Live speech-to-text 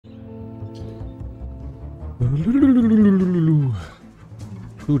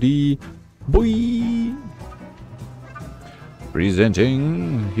Hootie boy.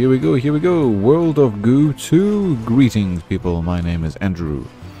 Presenting. Here we go, here we go. World of Goo 2. Greetings, people. My name is Andrew.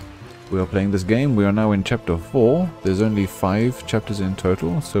 We are playing this game. We are now in chapter 4. There's only 5 chapters in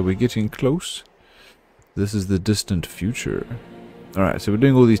total, so we're getting close. This is the distant future. Alright, so we're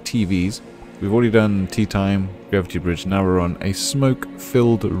doing all these TVs. We've already done Tea Time, Gravity Bridge. Now we're on a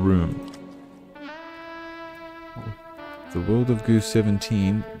smoke-filled room. The World of Goo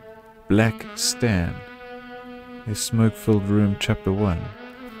 17, Black Stan. A smoke-filled room, chapter 1.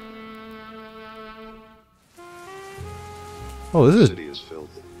 Oh, this is... The city is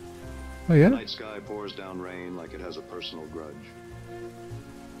filthy. Oh, yeah? The night sky pours down rain like it has a personal grudge.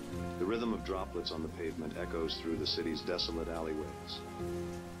 The rhythm of droplets on the pavement echoes through the city's desolate alleyways.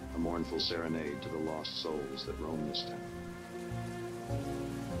 A mournful serenade to the lost souls that roam this town.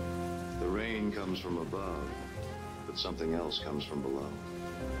 The rain comes from above, but something else comes from below.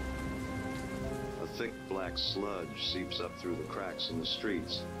 A thick black sludge seeps up through the cracks in the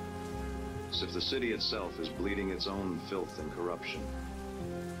streets, as if the city itself is bleeding its own filth and corruption.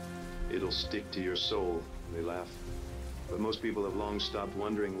 It'll stick to your soul, they laugh. But most people have long stopped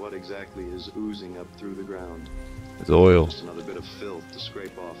wondering what exactly is oozing up through the ground. It's oil. Just another bit of filth to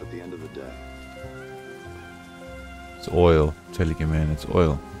scrape off at the end of the day. It's oil. I'm telling you, man, it's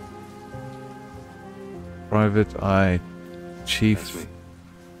oil. Private Eye Chief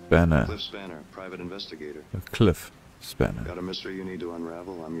Spanner. Cliff Spanner, private investigator. Cliff Spanner. Got a mystery you need to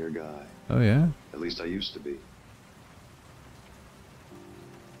unravel? I'm your guy. Oh, yeah? At least I used to be.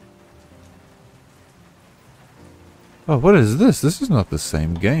 Oh, what is this? This is not the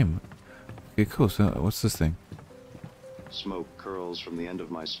same game. Okay, cool. So, what's this thing? Smoke curls from the end of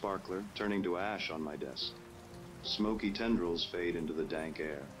my sparkler, turning to ash on my desk. Smoky tendrils fade into the dank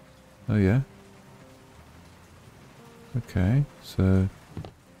air. Oh, yeah? Okay, so...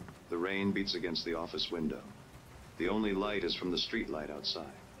 The rain beats against the office window. The only light is from the street light outside.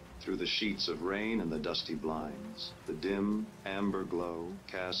 Through the sheets of rain and the dusty blinds, the dim, amber glow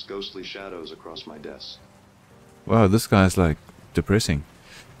casts ghostly shadows across my desk. Wow, this guy's like depressing.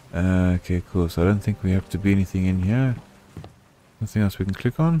 Okay, cool. So I don't think we have to be anything in here. Nothing else we can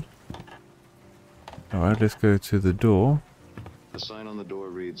click on. Alright, let's go to the door. The sign on the door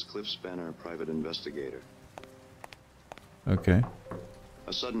reads, Cliff Spanner, private investigator. Okay.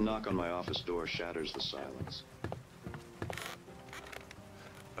 A sudden knock on my office door shatters the silence.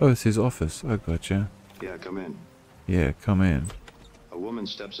 Oh, it's his office. I gotcha. Yeah, come in. Yeah, come in. A woman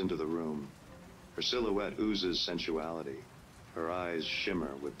steps into the room. Her silhouette oozes sensuality. Her eyes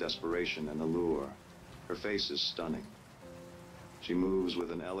shimmer with desperation and allure. Her face is stunning. She moves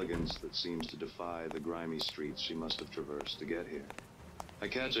with an elegance that seems to defy the grimy streets she must have traversed to get here. I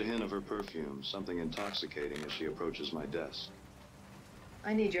catch a hint of her perfume, something intoxicating as she approaches my desk.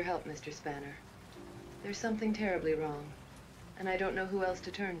 I need your help, Mr. Spanner. There's something terribly wrong, and I don't know who else to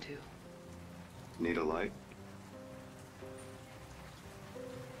turn to. Need a light?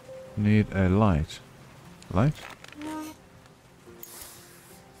 Need a light. Light?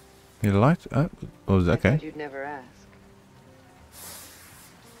 Need a light? Oh, I okay. thought you'd never ask.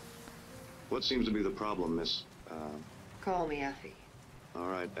 What seems to be the problem, Miss... Call me Effie. All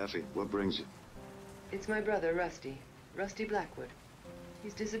right, Effie, what brings you? It's my brother, Rusty. Rusty Blackwood.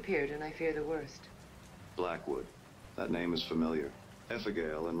 He's disappeared, and I fear the worst. Blackwood. That name is familiar.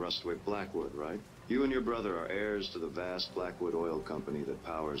 Effigail and Rustwick Blackwood, right? You and your brother are heirs to the vast Blackwood Oil Company that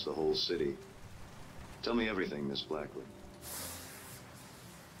powers the whole city. Tell me everything, Miss Blackwood.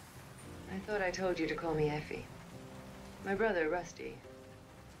 I thought I told you to call me Effie. My brother, Rusty.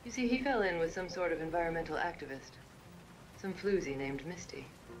 You see, he fell in with some sort of environmental activist. Some floozy named Misty.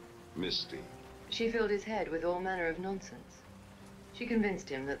 Misty. She filled his head with all manner of nonsense. She convinced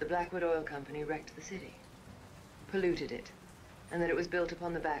him that the Blackwood Oil Company wrecked the city, polluted it, and that it was built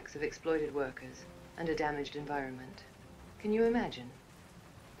upon the backs of exploited workers and a damaged environment. Can you imagine?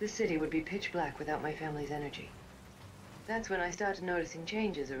 This city would be pitch black without my family's energy. That's when I started noticing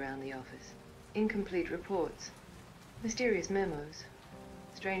changes around the office. Incomplete reports, mysterious memos,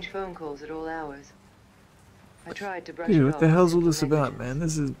 strange phone calls at all hours. I tried to brush it Dude, off. what the hell's all with this about, negligence. man?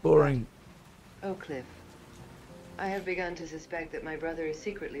 This is boring. Oh, Cliff. I have begun to suspect that my brother is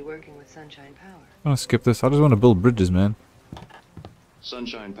secretly working with Sunshine Power. I'm gonna skip this. I just want to build bridges, man.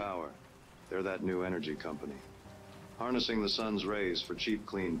 Sunshine Power. They're that new energy company. Harnessing the sun's rays for cheap,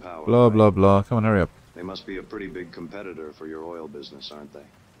 clean power. Blah, right? blah, blah. Come on, hurry up. They must be a pretty big competitor for your oil business, aren't they?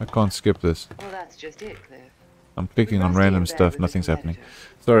 I can't skip this. Well, that's just it, Cliff. I'm clicking on Rusty random in bed stuff. with Nothing's his happening.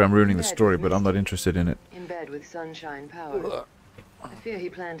 competitor. Sorry, I'm ruining the In bed story, with but I'm not Misty. interested in it. In bed with Sunshine Power. I fear he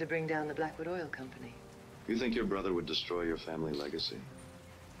planned to bring down the Blackwood Oil Company. You think your brother would destroy your family legacy?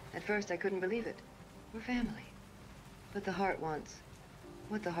 At first, I couldn't believe it. We're family. But the heart wants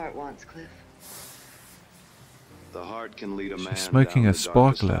what the heart wants, Cliff. The heart can lead a man smoking down a the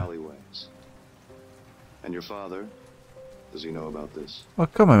darkest sparkler. alleyways. And your father? Does he know about this? Oh,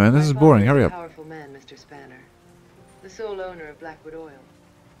 come on, man. This is My boring. father Hurry is up. a powerful man, Mr. Spanner. The sole owner of Blackwood Oil.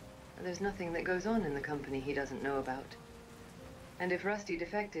 And there's nothing that goes on in the company he doesn't know about. And if Rusty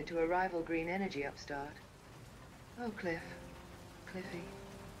defected to a rival green energy upstart... Oh, Cliffy,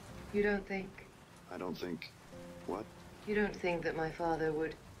 you don't think... I don't think... What? You don't think that my father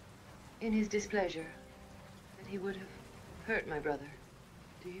would, in his displeasure, that he would have hurt my brother,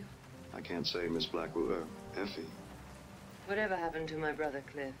 do you? I can't say, Miss Blackwood, Effie. Whatever happened to my brother,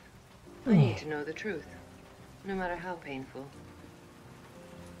 Cliff, I need to know the truth, no matter how painful. ...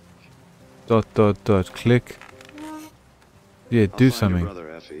 Click. Yeah, I'll do find something. Your brother,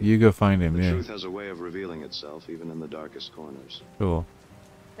 Effie. You go find him, The yeah. truth has a way of revealing itself, even in the darkest corners. Sure.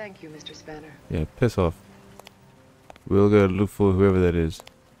 Thank you, Mr. Spanner. Yeah, piss off. We'll go look for whoever that is.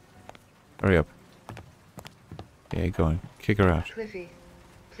 Hurry up. Yeah, go on. Kick her out. Cliffy,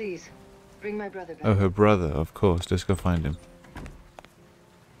 please, bring my brother back. Oh, her brother, of course. Let's go find him. ...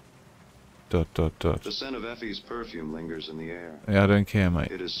 The scent of Effie's perfume lingers in the air. Yeah, I don't care,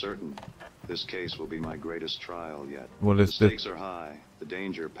 mate. It is certain. This case will be my greatest trial yet. Well, The it's stakes are high, the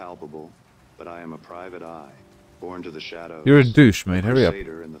danger palpable, but I am a private eye, born to the shadows. You're a douche, mate. Hurry up.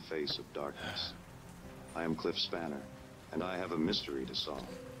 Crusader in the face of darkness. I am Cliff Spanner, and I have a mystery to solve.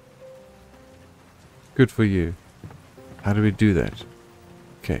 Good for you. How do we do that?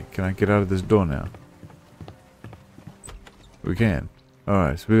 Okay, can I get out of this door now? We can.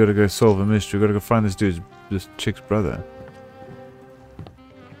 Alright, so we gotta go solve a mystery. We gotta go find this chick's brother.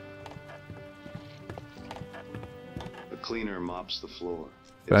 A cleaner mops the floor.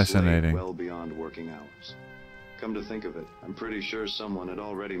 It's Fascinating. late, well beyond working hours. Come to think of it, I'm pretty sure someone had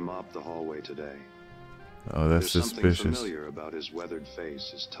already mopped the hallway today. Oh, that's There's something suspicious. familiar about his weathered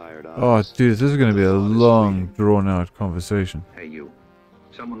face, his tired eyes. Oh, dude, this is gonna be a The thought is long, fleeting. drawn-out conversation. Hey, you.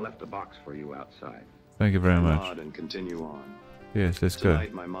 Someone left a box for you outside. Thank you very much. Nod and continue on. Yes, let's go.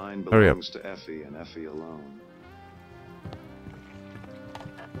 Tonight my mind Hurry up. belongs to Effie and Effie alone.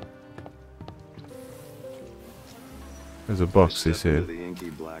 There's a I box, he step into said. the inky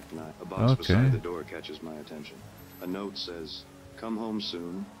black night. A box Okay. beside the door catches my attention. A note says, "Come home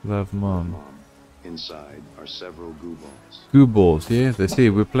soon, Love, Mom. Mom." Inside are several goo balls. Goo balls, yeah? They see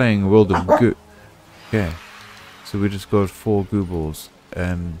we're playing World of Goo. Okay. So we just got 4 goo balls.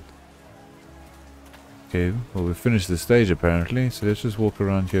 And... okay, well we finished the stage apparently. So let's just walk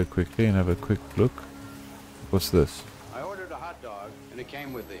around here quickly and have a quick look. What's this? I ordered a hot dog, and it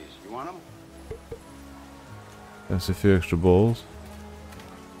came with these. You want them? That's a few extra balls.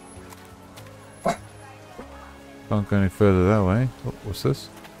 Can't go any further that way. Oh, what's this?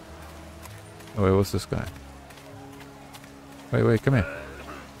 Oh wait, what's this guy? Wait, come here.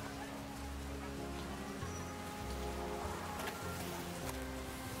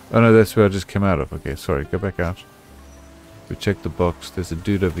 Oh no, that's where I just came out of. Okay, sorry, go back out. We check the box. There's a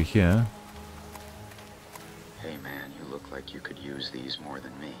dude over here. Hey man, you look like you could use these more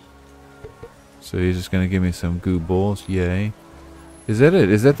than me. So he's just gonna give me some goo balls. Yay. Is that it?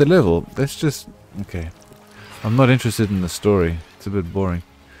 Is that the level? That's just... okay. I'm not interested in the story. It's a bit boring.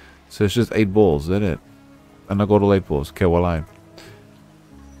 So it's just 8 balls. Is that it? And I got all 8 balls. Okay, well I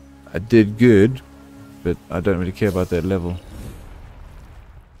did good, but I don't really care about that level.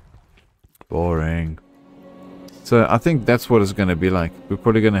 Boring. So I think that's what it's going to be like. We're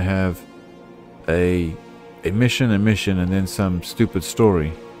probably going to have a mission, and then some stupid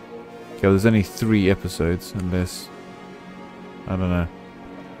story. Okay, well, there's only 3 episodes, unless... I don't know.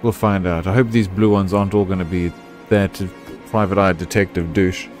 We'll find out. I hope these blue ones aren't all going to be that private eye detective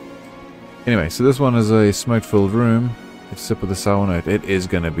douche. Anyway, so this one is a smoke-filled room. It's sip with a sour note. It is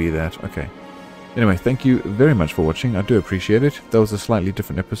going to be that. Okay. Anyway, thank you very much for watching. I do appreciate it. That was a slightly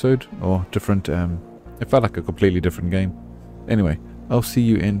different episode, or different, it felt like a completely different game. Anyway, I'll see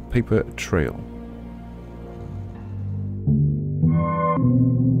you in Paper Trail.